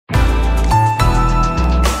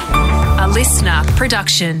listener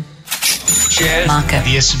production. Shares, Market,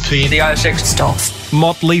 the S&P, the ASX, stocks.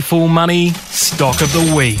 Motley Fool Money Stock of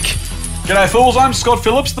the Week. G'day Fools, I'm Scott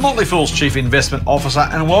Phillips, the Motley Fool's Chief Investment Officer,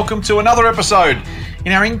 and welcome to another episode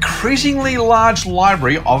in our increasingly large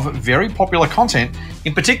library of very popular content.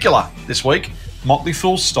 In particular, this week, Motley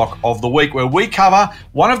Fool's Stock of the Week, where we cover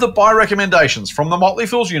one of the buy recommendations from the Motley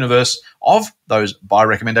Fool's universe of those buy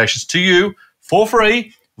recommendations to you for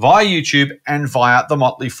free via YouTube and via the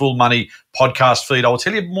Motley Fool Money podcast feed. I will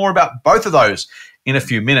tell you more about both of those in a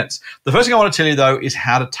few minutes. The first thing I want to tell you, though, is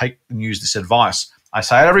how to take and use this advice. I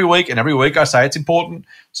say it every week, and every week I say it's important.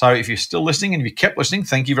 So if you're still listening and if you kept listening,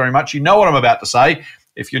 thank you very much. You know what I'm about to say.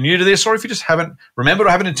 If you're new to this or if you just haven't remembered or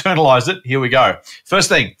haven't internalized it, here we go. First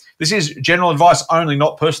thing, this is general advice only,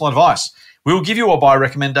 not personal advice. We will give you a buy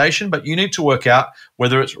recommendation, but you need to work out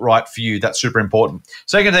whether it's right for you. That's super important.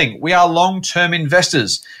 Second thing, we are long-term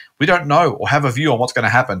investors. We don't know or have a view on what's going to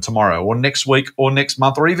happen tomorrow or next week or next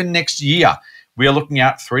month or even next year. We are looking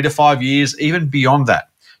at 3 to 5 years, even beyond that,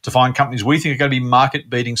 to find companies we think are going to be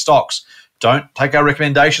market-beating stocks. Don't take our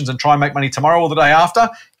recommendations and try and make money tomorrow or the day after.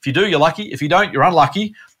 If you do, you're lucky. If you don't, you're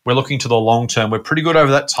unlucky. We're looking to the long term. We're pretty good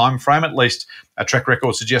over that time frame, at least. Our track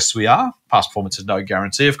record suggests we are. Past performance is no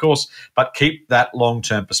guarantee, of course, but keep that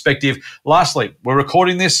long-term perspective. Lastly, we're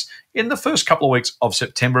recording this in the first couple of weeks of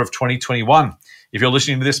September of 2021. If you're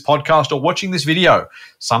listening to this podcast or watching this video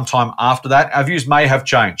sometime after that, our views may have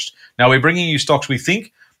changed. Now, we're bringing you stocks we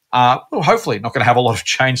think are, well, hopefully not going to have a lot of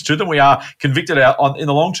change to them. We are convicted in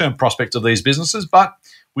the long-term prospects of these businesses, but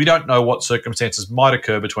we don't know what circumstances might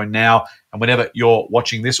occur between now and whenever you're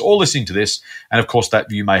watching this or listening to this. And, of course, that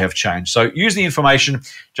view may have changed. So use the information.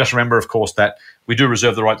 Just remember, of course, that we do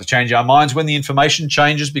reserve the right to change our minds when the information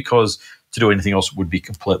changes, because to do anything else would be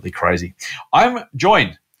completely crazy. I'm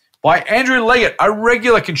joined by Andrew Leggett, a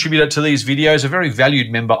regular contributor to these videos, a very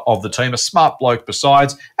valued member of the team, a smart bloke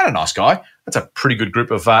besides, and a nice guy. That's a pretty good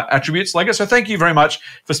group of attributes, Leggett. So thank you very much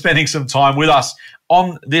for spending some time with us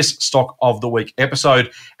on this Stock of the Week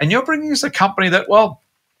episode. And you're bringing us a company that, well,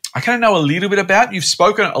 I kind of know a little bit about. You've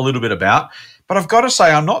spoken a little bit about, but I've got to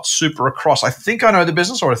say I'm not super across. I think I know the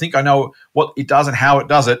business, or I think I know what it does and how it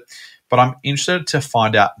does it, but I'm interested to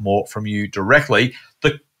find out more from you directly.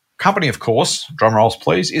 The company, of course, drum rolls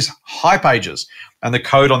please, is Hipages, and the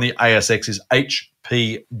code on the ASX is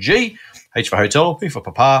HPG. H for hotel, P for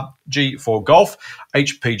papa, G for golf,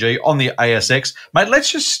 HPG on the ASX. Mate, let's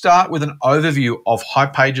just start with an overview of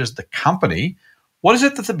Hipages, the company. What is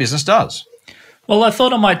it that the business does? Well, I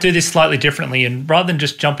thought I might do this slightly differently, and rather than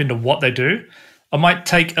just jump into what they do, I might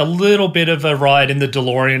take a little bit of a ride in the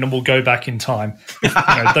DeLorean and we'll go back in time.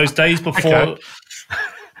 Those days before... Okay.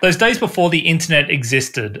 Those days before the internet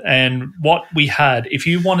existed, and what we had, if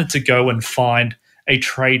you wanted to go and find a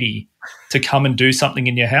tradie to come and do something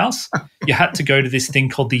in your house, you had to go to this thing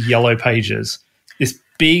called the Yellow Pages. This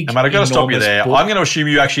big, I've got to stop you there. book. I'm going to assume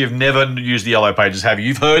you actually have never used the Yellow Pages, have you?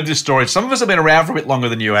 You've heard this story. Some of us have been around for a bit longer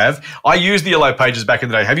than you have. I used the Yellow Pages back in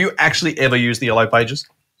the day. Have you actually ever used the Yellow Pages?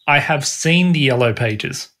 I have seen the Yellow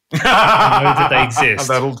Pages. I know that they exist.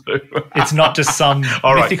 That'll do. It's not just some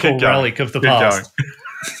mythical relic of the past.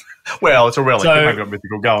 Well, it's a relic. So, Maybe not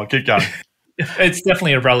mythical. Go on, keep going. It's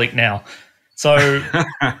definitely a relic now. So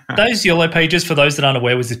those Yellow Pages, for those that aren't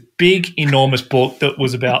aware, was this big, enormous book that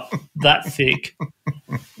was about that thick.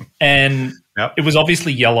 And It was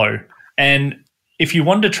obviously yellow. And if you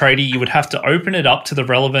wanted a tradie, you would have to open it up to the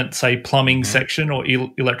relevant, say, plumbing section or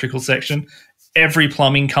electrical section. Every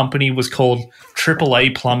plumbing company was called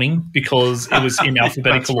AAA Plumbing because it was in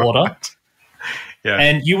alphabetical order. Yeah.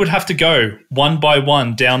 And you would have to go one by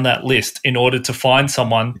one down that list in order to find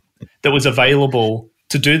someone that was available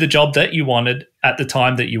to do the job that you wanted at the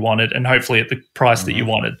time that you wanted and hopefully at the price that you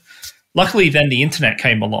wanted. Luckily, then the internet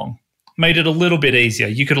came along, made it a little bit easier.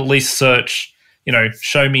 You could at least search,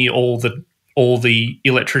 show me all the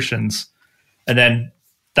electricians. And then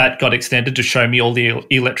that got extended to show me all the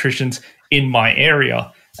electricians in my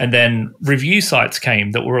area. And then review sites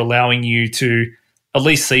came that were allowing you to at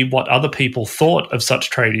least see what other people thought of such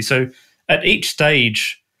tradies. So at each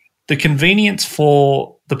stage, the convenience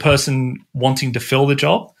for the person wanting to fill the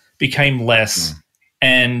job became less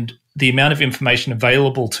and the amount of information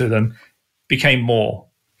available to them became more,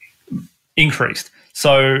 increased.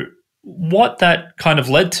 So what that kind of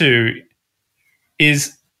led to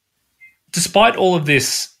is, despite all of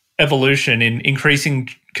this evolution in increasing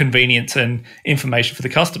convenience and information for the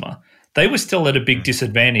customer, they were still at a big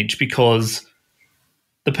disadvantage because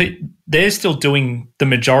they're still doing the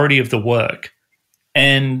majority of the work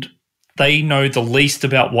and they know the least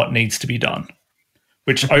about what needs to be done,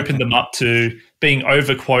 which opened them up to being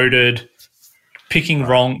overquoted, picking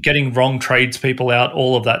getting wrong tradespeople out,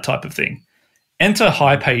 all of that type of thing. Enter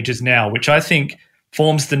Hipages now, which I think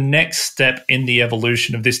forms the next step in the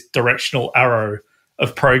evolution of this directional arrow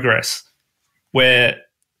of progress, where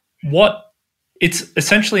it's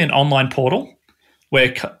essentially an online portal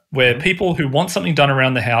where people who want something done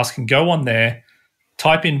around the house can go on there,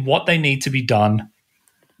 type in what they need to be done,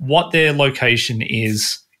 what their location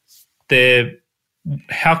is,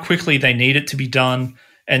 how quickly they need it to be done,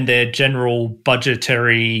 and their general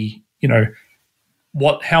budgetary,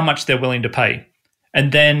 how much they're willing to pay.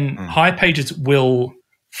 And then Hipages will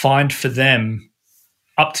find for them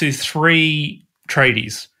up to 3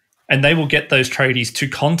 tradies, and they will get those tradies to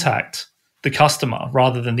contact the customer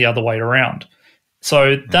rather than the other way around.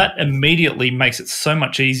 So that immediately makes it so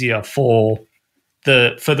much easier for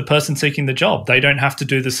the person seeking the job. They don't have to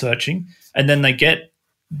do the searching, and then they get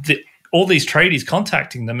all these tradies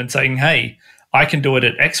contacting them and saying, hey, I can do it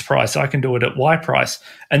at X price, I can do it at Y price.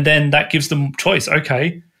 And then that gives them choice.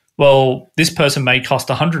 Okay, well, this person may cost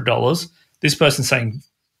 $100. This person's saying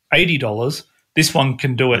 $80. This one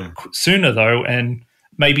can do it sooner, though, and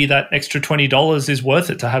maybe that extra $20 is worth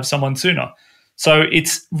it to have someone sooner. So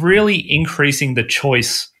it's really increasing the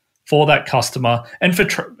choice for that customer, and for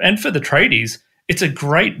the tradies, it's a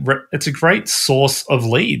great source of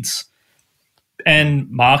leads and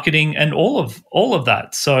marketing and all of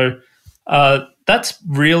that. So that's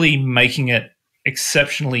really making it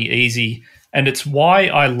exceptionally easy, and it's why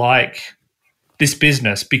I like this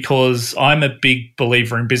business, because I'm a big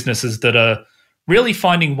believer in businesses that are really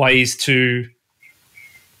finding ways to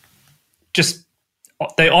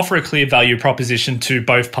they offer a clear value proposition to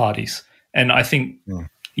both parties. And I think,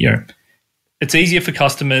 it's easier for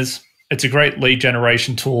customers. It's a great lead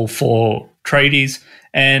generation tool for tradies.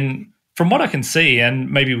 And from what I can see, and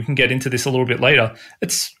maybe we can get into this a little bit later,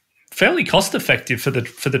 it's fairly cost effective for the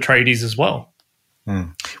tradies as well.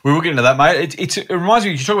 We will get into that, mate. It reminds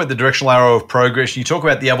me, you talk about the directional arrow of progress, you talk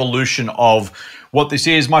about the evolution of what this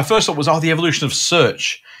is. My first thought was, the evolution of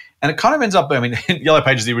search. And it kind of ends up, Yellow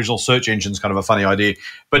Pages, the original search engine, is kind of a funny idea.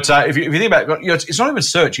 But if you think about it, it's not even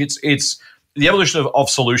search. It's the evolution of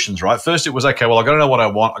solutions, right? First, it was, okay, well, I've got to know what I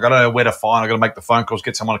want. I've got to know where to find. I've got to make the phone calls,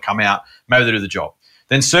 get someone to come out. Maybe they do the job.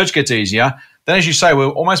 Then search gets easier. Then, as you say, we're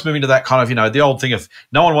almost moving to that kind of, the old thing of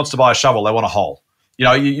no one wants to buy a shovel, they want a hole.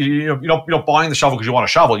 You're not buying the shovel because you want a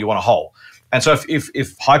shovel, you want a hole. And so if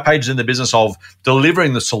Hipages is in the business of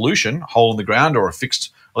delivering the solution, hole in the ground or a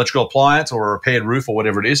fixed electrical appliance or a repaired roof or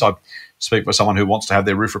whatever it is, I speak for someone who wants to have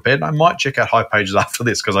their roof repaired, and I might check out Hipages after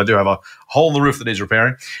this because I do have a hole in the roof that needs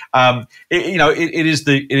repairing. It is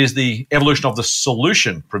the evolution of the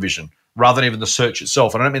solution provision rather than even the search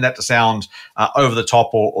itself. And I don't mean that to sound over the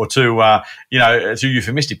top or too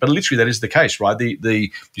euphemistic, but literally that is the case, right? You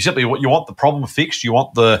simply you want the problem fixed, you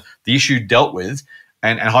want the issue dealt with.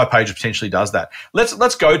 And Hipages potentially does that.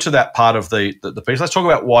 Let's go to that part of the piece. Let's talk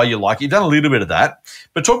about why you like it. You've done a little bit of that,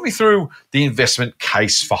 but talk me through the investment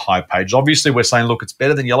case for Hipages. Obviously, we're saying, look, it's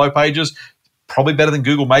better than Yellow Pages, probably better than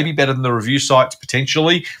Google, maybe better than the review sites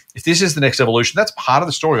potentially. If this is the next evolution, that's part of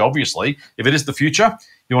the story, obviously. If it is the future,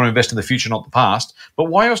 you want to invest in the future, not the past. But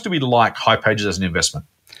why else do we like Hipages as an investment?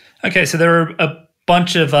 Okay, so there are a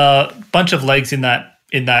bunch of legs in that.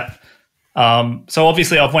 So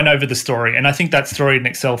obviously I've went over the story, and I think that story in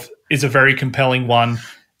itself is a very compelling one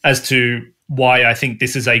as to why I think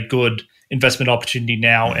this is a good investment opportunity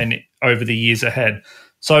now and over the years ahead.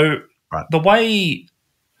 So the way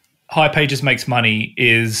Hipages makes money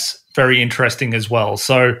is very interesting as well.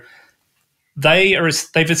 So they've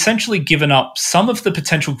essentially given up some of the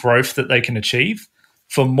potential growth that they can achieve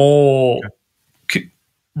for more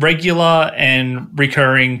regular and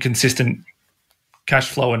recurring, consistent cash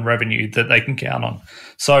flow and revenue that they can count on.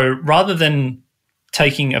 So rather than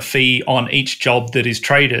taking a fee on each job that is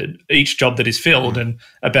traded, each job that is filled, and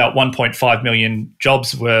about 1.5 million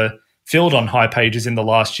jobs were filled on Hipages in the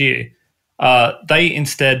last year, they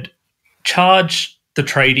instead charge the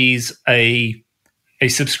tradies a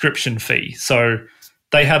subscription fee. So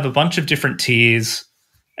they have a bunch of different tiers,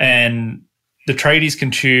 and the tradies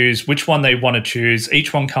can choose which one they want to choose.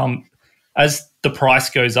 Each one as the price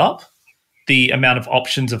goes up, the amount of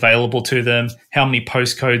options available to them, how many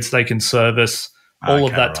postcodes they can service, all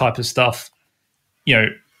of that type of stuff, so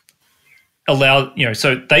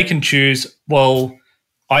they can choose, well,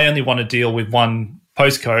 I only want to deal with one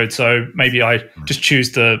postcode, so maybe I just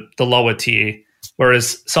choose the lower tier.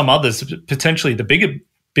 Whereas some others, potentially the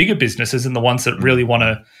bigger businesses and the ones that really want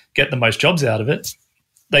to get the most jobs out of it,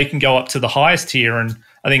 they can go up to the highest tier and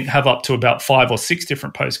I think have up to about 5 or 6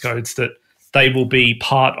 different postcodes that they will be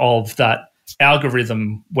part of that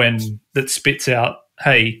algorithm that spits out,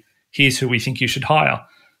 hey, here's who we think you should hire.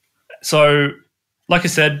 So, like I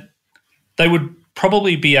said, they would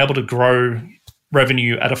probably be able to grow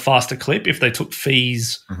revenue at a faster clip if they took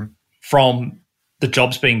fees from the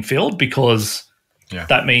jobs being filled, because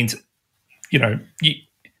that means,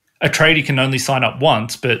 a tradie can only sign up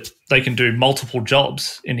once, but they can do multiple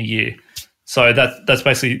jobs in a year. So that's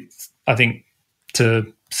basically, I think,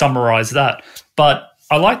 to summarize that. But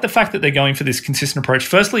I like the fact that they're going for this consistent approach.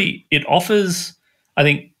 Firstly, it offers, I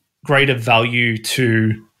think, greater value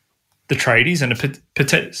to the tradies, and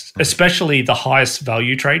especially the highest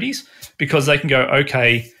value tradies, because they can go,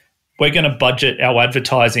 okay, we're going to budget our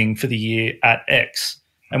advertising for the year at X,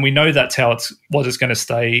 and we know that's what it's going to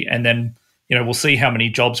stay, and then we'll see how many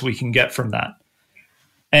jobs we can get from that.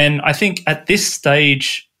 And I think at this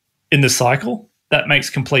stage in the cycle, that makes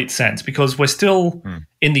complete sense, because we're still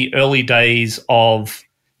in the early days of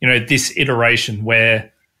this iteration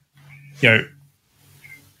where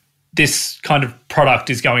this kind of product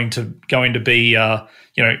is going to be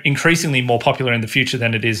increasingly more popular in the future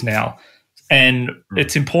than it is now. And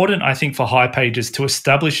it's important, I think, for Hipages to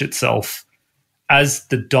establish itself as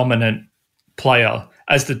the dominant player,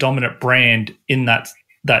 as the dominant brand in that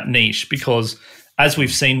niche, because as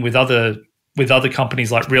we've seen with other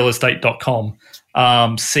companies like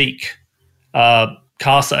realestate.com, Seek,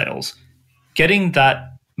 car sales, getting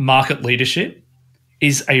that market leadership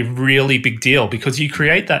is a really big deal, because you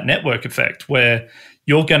create that network effect where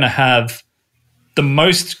you're going to have the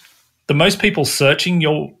most people searching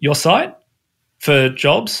your site for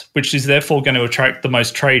jobs, which is therefore going to attract the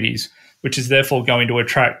most tradies, which is therefore going to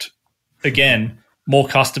attract, again, more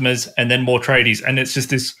customers and then more tradies. And it's just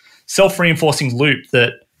this self-reinforcing loop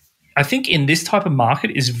that I think in this type of market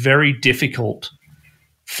is very difficult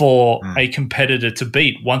for a competitor to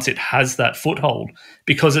beat once it has that foothold,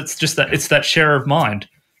 because it's just it's that share of mind.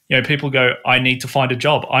 People go, I need to find a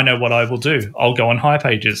job. I know what I will do. I'll go on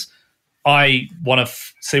Hipages. I want to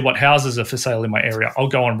see what houses are for sale in my area. I'll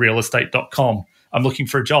go on realestate.com. I'm looking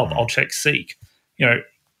for a job. I'll check Seek.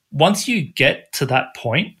 Once you get to that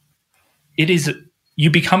point, you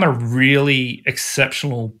become a really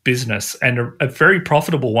exceptional business, and a very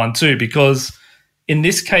profitable one too, because in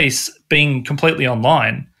this case, being completely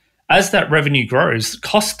online, as that revenue grows,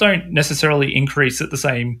 costs don't necessarily increase at the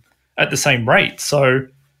same rate. So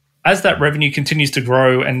as that revenue continues to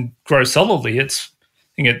grow and grow solidly, it's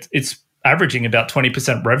averaging about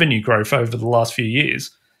 20% revenue growth over the last few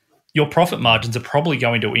years. Your profit margins are probably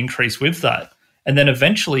going to increase with that. And then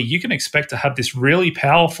eventually you can expect to have this really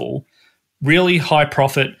powerful, really high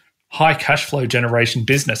profit, high cash flow generation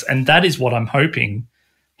business. And that is what I'm hoping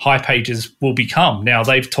Hipages will become. Now,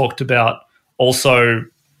 they've talked about also,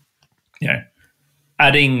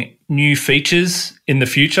 adding new features in the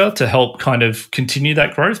future to help kind of continue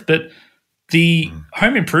that growth. But the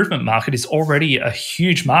home improvement market is already a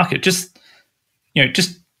huge market. Just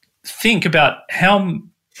think about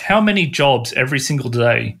how many jobs every single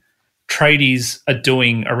day tradies are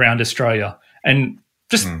doing around Australia, and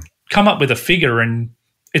just come up with a figure, and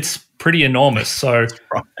it's pretty enormous. So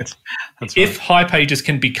That's if Hipages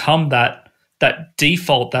can become that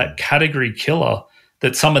default, that category killer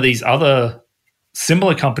that some of these other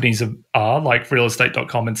similar companies are, like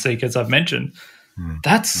realestate.com and Seek, as I've mentioned,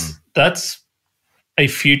 that's a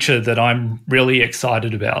future that I'm really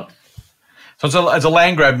excited about. So it's a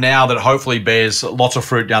land grab now that hopefully bears lots of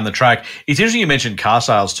fruit down the track. It's interesting you mentioned car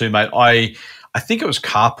sales too, mate. I think it was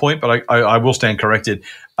CarPoint, but I will stand corrected.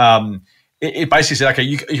 It basically said, okay,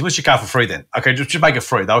 you can list your car for free then. Okay, just make it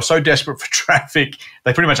free. They were so desperate for traffic,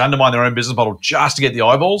 they pretty much undermined their own business model just to get the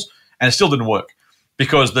eyeballs, and it still didn't work,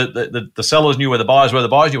 because the sellers knew where the buyers were, the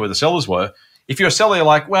buyers knew where the sellers were. If you're a seller, you're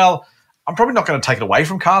like, well, I'm probably not going to take it away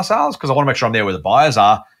from car sales because I want to make sure I'm there where the buyers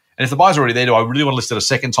are. And if the buyers are already there, do I really want to list it a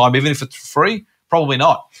second time, even if it's free? Probably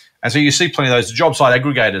not. And so you see plenty of those job site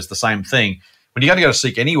aggregators, the same thing. When you're going to go to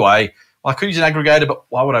Seek anyway, well, I could use an aggregator, but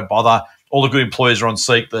why would I bother? All the good employers are on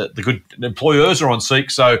Seek. The good employers are on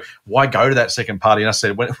Seek. So why go to that second party? And I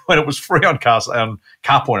said, when it was free on CarPoint,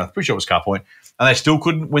 I'm pretty sure it was CarPoint, and they still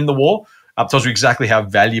couldn't win the war, tells you exactly how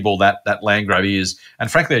valuable that land grab is.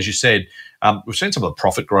 And frankly, as you said, we've seen some of the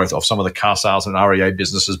profit growth of some of the car sales and REA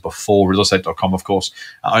businesses before, realestate.com, of course,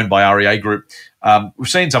 owned by REA Group. We've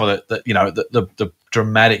seen some of the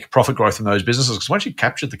dramatic profit growth in those businesses, because once you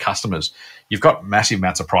captured the customers, you've got massive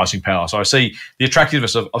amounts of pricing power. So I see the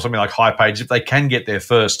attractiveness of something like Hipages. If they can get there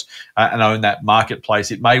first and own that marketplace,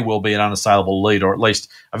 it may well be an unassailable lead, or at least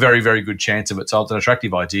a very, very good chance of it. So it's an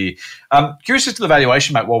attractive idea. Curious as to the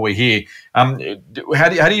valuation, mate, while we're here. How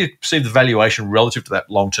do you see the valuation relative to that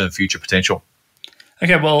long-term future potential?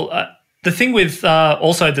 Okay, well, the thing with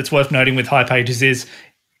also that's worth noting with Hipages is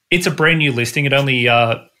it's a brand new listing. It only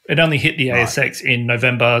hit the ASX in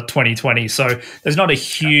November 2020. So there's not a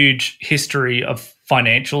huge history of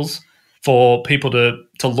financials for people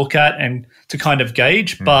to look at and to kind of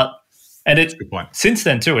gauge. But since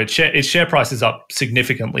then too, its share price is up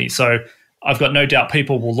significantly. So I've got no doubt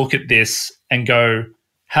people will look at this and go,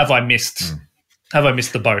 "Have I missed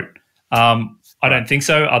the boat?" I don't think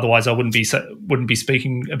so. Otherwise, I wouldn't be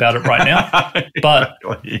speaking about it right now. But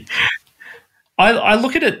I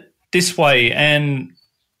look at it this way, and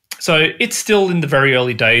so it's still in the very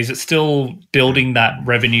early days. It's still building that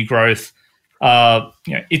revenue growth.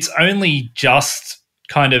 It's only just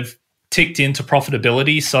kind of ticked into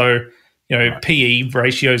profitability. So, PE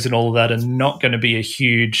ratios and all of that are not going to be a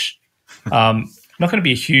huge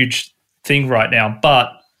thing right now.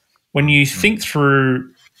 But when you think through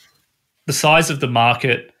the size of the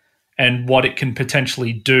market and what it can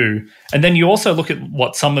potentially do, and then you also look at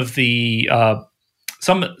what some of the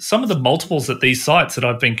multiples that these sites that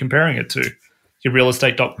I've been comparing it to, your real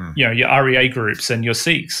estate, your REA groups and your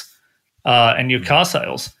Seeks, and your car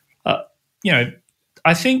sales. I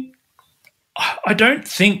don't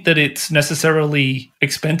think that it's necessarily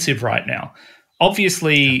expensive right now.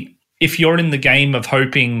 Obviously, if you're in the game of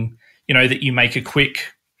hoping, that you make a quick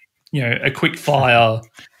fire,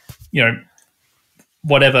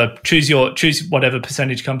 choose whatever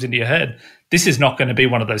percentage comes into your head. This is not going to be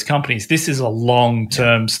one of those companies. This is a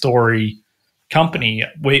long-term story company.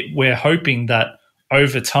 We're hoping that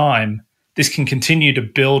over time, this can continue to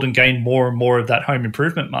build and gain more and more of that home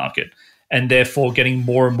improvement market, and therefore getting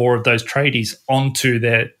more and more of those tradies onto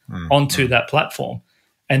that platform.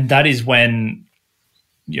 And that is when,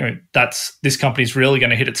 this company's really going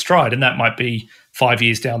to hit its stride. And that might be 5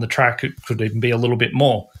 years down the track. It could even be a little bit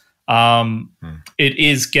more. It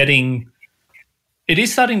is starting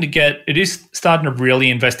to really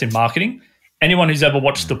invest in marketing. Anyone who's ever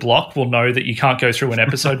watched The Block will know that you can't go through an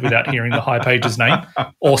episode without hearing the Hipages name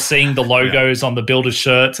or seeing the logos on the builders'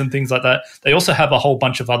 shirts and things like that. They also have a whole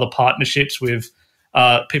bunch of other partnerships with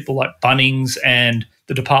people like Bunnings and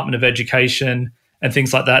the Department of Education and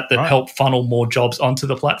things like that help funnel more jobs onto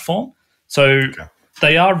the platform. So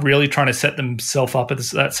they are really trying to set themselves up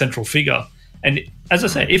as that central figure. And as I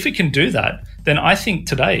say, if it can do that, then I think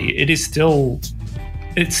today it's still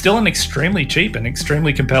an extremely cheap and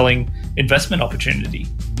extremely compelling investment opportunity.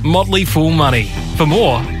 Motley Fool Money. For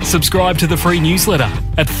more, subscribe to the free newsletter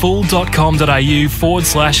at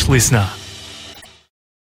fool.com.au/listener.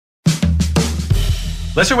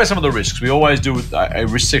 Let's talk about some of the risks. We always do a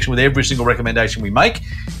risk section with every single recommendation we make,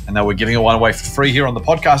 and now we're giving one away for free here on the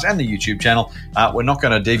podcast and the YouTube channel. We're not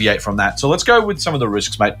going to deviate from that. So let's go with some of the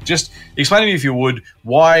risks, mate. Just explain to me, if you would,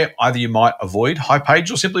 why either you might avoid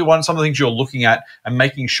Hipages or simply some of the things you're looking at and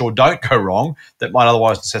making sure don't go wrong that might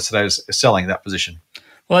otherwise necessitate selling that position.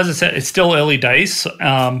 Well, as I said, it's still early days,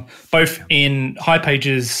 both in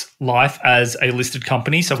Hipages' life as a listed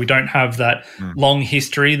company. So we don't have that long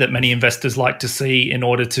history that many investors like to see in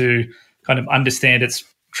order to kind of understand its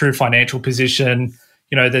true financial position.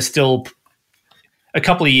 There's still a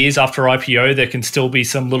couple of years after IPO, there can still be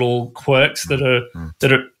some little quirks that are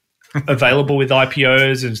available with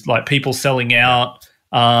IPOs, and like people selling out,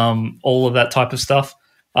 all of that type of stuff.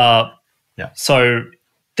 So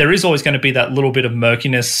there is always going to be that little bit of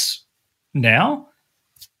murkiness now,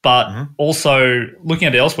 but also looking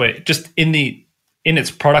at it elsewhere, just in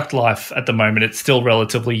its product life at the moment, it's still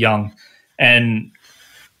relatively young, and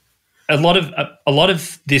a lot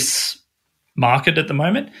of this market at the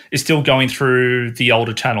moment is still going through the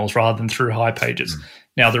older channels rather than through Hipages.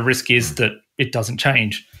 Now the risk is that it doesn't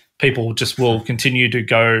change. People just will continue to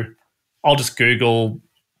go, I'll just Google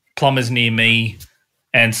plumbers near me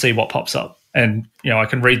and see what pops up. And, I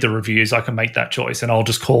can read the reviews, I can make that choice, and I'll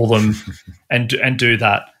just call them and do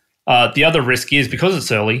that. The other risk is, because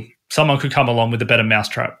it's early, someone could come along with a better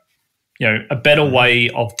mousetrap, a better way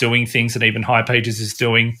of doing things than even Hipages is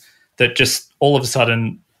doing, that just all of a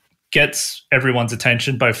sudden gets everyone's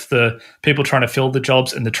attention, both the people trying to fill the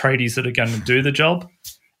jobs and the tradies that are going to do the job.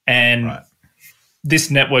 And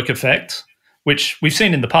this network effect, which we've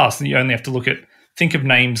seen in the past, and you only have to think of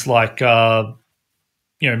names like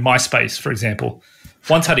MySpace, for example,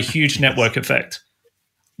 once had a huge network effect.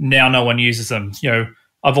 Now no one uses them.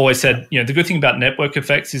 I've always said, the good thing about network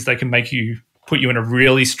effects is they can put you in a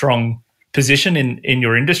really strong position in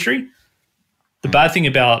your industry. The bad thing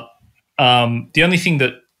about the only thing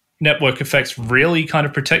that network effects really kind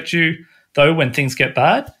of protect you, though, when things get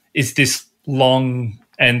bad, is this long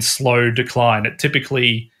and slow decline. It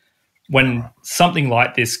typically, when something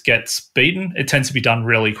like this gets beaten, it tends to be done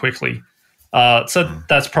really quickly. So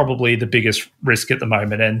that's probably the biggest risk at the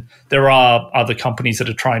moment. And there are other companies that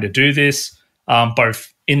are trying to do this,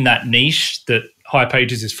 both in that niche that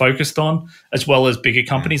Hipages is focused on, as well as bigger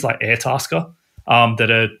companies like Airtasker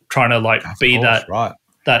that are trying to be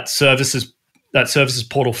that services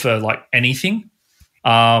portal for like anything.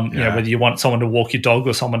 Whether you want someone to walk your dog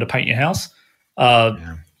or someone to paint your house,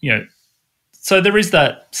 So there is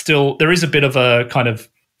a bit of a kind of,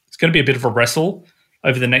 it's going to be a bit of a wrestle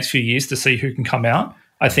over the next few years to see who can come out.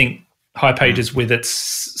 I think Hipages with its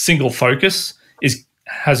single focus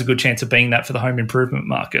has a good chance of being that for the home improvement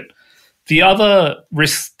market. The other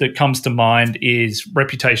risk that comes to mind is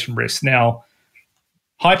reputation risk. Now,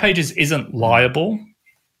 Hipages isn't liable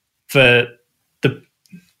for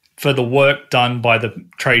the work done by the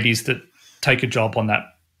tradies that take a job on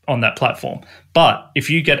that platform. But if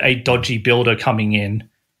you get a dodgy builder coming in,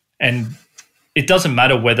 and it doesn't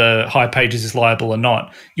matter whether Hipages is liable or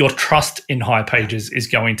not, your trust in Hipages is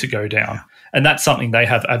going to go down. And that's something they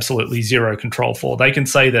have absolutely zero control for. They can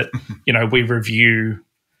say that, we review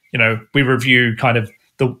kind of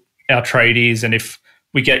our tradies, and if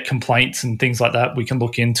we get complaints and things like that, we can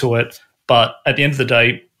look into it. But at the end of the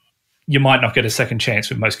day, you might not get a second chance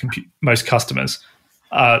with most customers.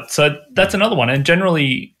 So that's another one. And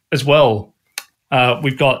generally as well,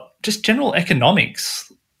 we've got just general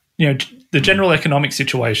economics, the general economic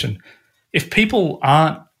situation. If people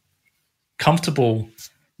aren't comfortable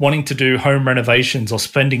wanting to do home renovations or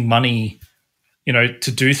spending money,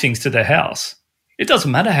 to do things to their house, it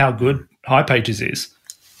doesn't matter how good Hipages is.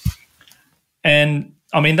 And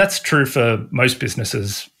I mean, that's true for most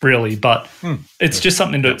businesses, really, but it's just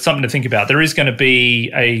something to think about. There is going to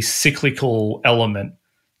be a cyclical element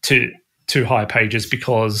to Hipages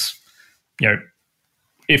because,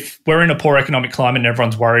 if we're in a poor economic climate and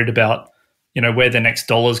everyone's worried about, where their next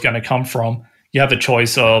dollar is going to come from, you have a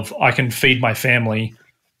choice of, I can feed my family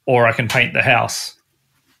or I can paint the house.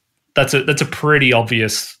 There's a pretty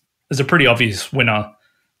obvious winner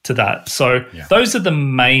to that. So those are the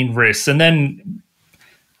main risks. And then,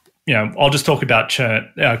 I'll just talk about churn,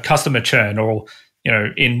 customer churn, or,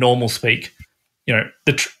 in normal speak,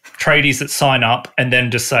 the tradies that sign up and then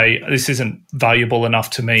just say, this isn't valuable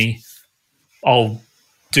enough to me, I'll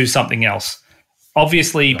do something else.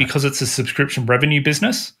 Obviously, because it's a subscription revenue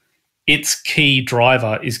business, its key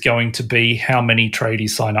driver is going to be how many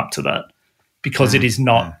tradies sign up to that, because it is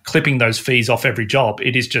not clipping those fees off every job.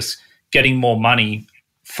 It is just getting more money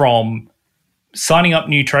from signing up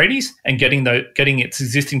new tradies and getting its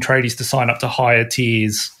existing tradies to sign up to higher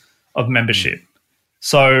tiers of membership.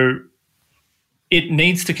 So it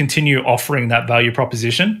needs to continue offering that value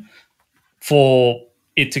proposition for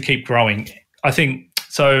it to keep growing. I think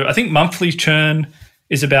monthly churn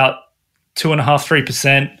is about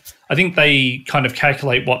 2.5-3%. I think they kind of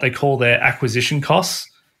calculate what they call their acquisition costs,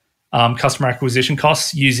 customer acquisition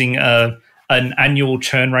costs, using an annual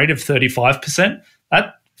churn rate of 35%.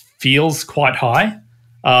 That feels quite high.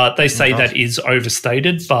 They say that is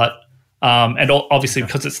overstated, but and obviously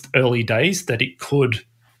because it's early days, that it could,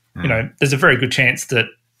 there's a very good chance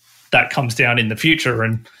that comes down in the future,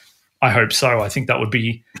 and I hope so. I think that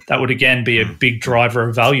would again be a big driver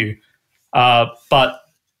of value. But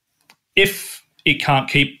if it can't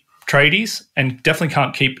keep tradies, and definitely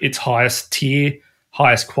can't keep its highest tier,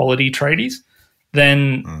 highest quality tradies,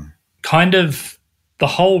 then kind of the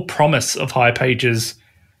whole promise of Hipages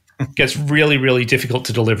gets really, really difficult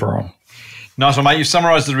to deliver on. Nice one, mate. You've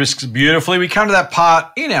summarised the risks beautifully. We come to that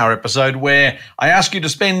part in our episode where I ask you to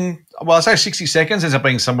spend, I say 60 seconds, ends up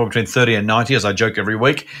being somewhere between 30 and 90, as I joke every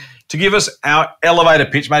week, to give us our elevator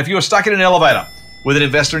pitch, mate. If you were stuck in an elevator with an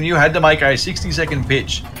investor and you had to make a 60-second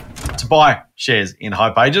pitch to buy shares in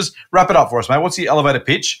Hipages, wrap it up for us, mate. What's the elevator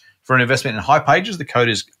pitch for an investment in Hipages? The code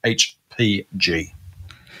is HPG.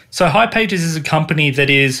 So Hipages is a company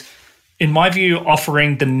that is, in my view,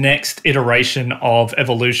 offering the next iteration of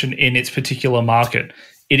evolution in its particular market.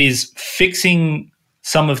 It is fixing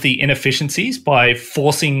some of the inefficiencies by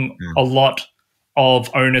forcing a lot of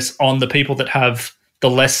onus on the people that have the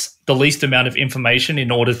least amount of information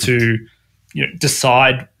in order to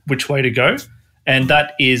decide which way to go. And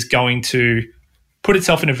that is going to put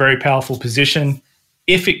itself in a very powerful position.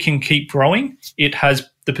 If it can keep growing, it has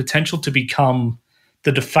the potential to become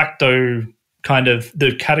the de facto kind of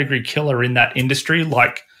the category killer in that industry,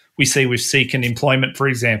 like we see with Seek and Employment, for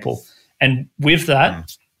example. And with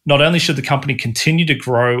that, not only should the company continue to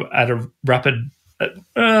grow at a rapid,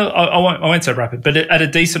 I won't say rapid, but at a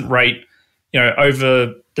decent rate,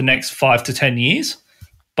 over the next 5 to 10 years,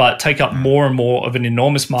 but take up more and more of an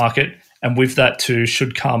enormous market. And with that too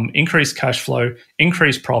should come increased cash flow,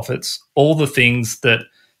 increased profits, all the things that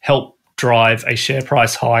help drive a share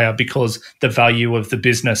price higher because the value of the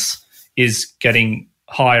business is getting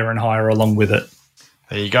higher and higher along with it.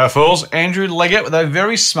 There you go, fools. Andrew Leggett with a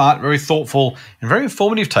very smart, very thoughtful, and very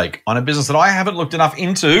informative take on a business that I haven't looked enough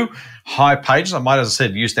into, Hipages. I might, as I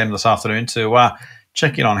said, use them this afternoon to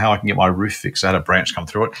check in on how I can get my roof fixed. I had a branch come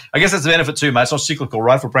through it. I guess that's the benefit too, mate. It's not cyclical,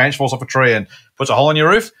 right? If a branch falls off a tree and puts a hole in your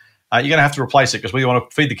roof, you're going to have to replace it because whether you want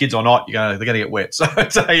to feed the kids or not, they're going to get wet. So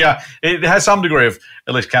it has some degree of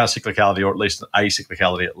at least counter-cyclicality, or at least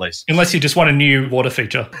acyclicality at least. Unless you just want a new water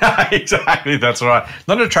feature. Exactly, that's right.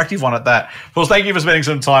 Not an attractive one at that. Well, thank you for spending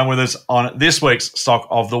some time with us on this week's Stock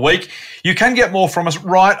of the Week. You can get more from us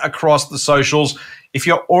right across the socials. If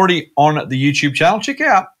you're already on the YouTube channel, check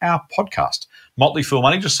out our podcast, Motley Fool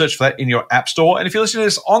Money. Just search for that in your app store. And if you're listening to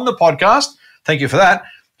this on the podcast, thank you for that.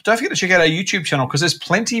 Don't forget to check out our YouTube channel because there's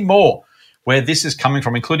plenty more where this is coming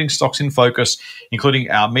from, including Stocks in Focus, including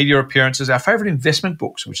our media appearances, our favourite investment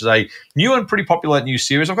books, which is a new and pretty popular new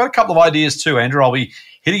series. I've got a couple of ideas too, Andrew. I'll be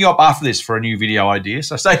hitting you up after this for a new video idea,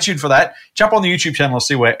 so stay tuned for that. Jump on the YouTube channel and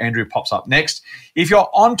see where Andrew pops up next. If you're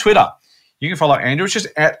on Twitter, you can follow Andrew. It's just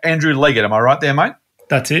at Andrew Leggett. Am I right there, mate?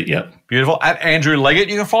 That's it, yep. Beautiful. At Andrew Leggett.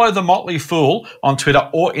 You can follow The Motley Fool on Twitter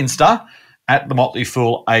or Insta, at The Motley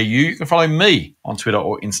Fool AU. You can follow me on Twitter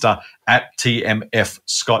or Insta at TMF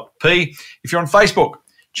Scott P. If you're on Facebook,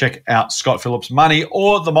 check out Scott Phillips Money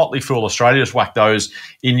or The Motley Fool Australia. Just whack those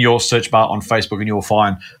in your search bar on Facebook and you'll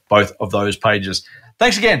find both of those pages.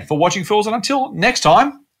 Thanks again for watching, Fools, and until next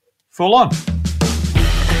time, Fool on.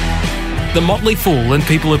 The Motley Fool and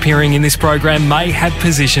people appearing in this program may have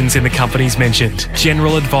positions in the companies mentioned.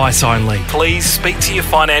 General advice only. Please speak to your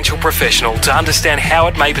financial professional to understand how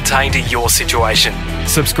it may pertain to your situation.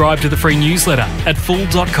 Subscribe to the free newsletter at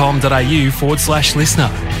fool.com.au/listener.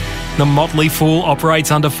 The Motley Fool operates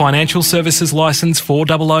under Financial Services Licence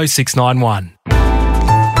 400691.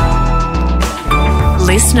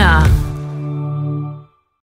 Listener.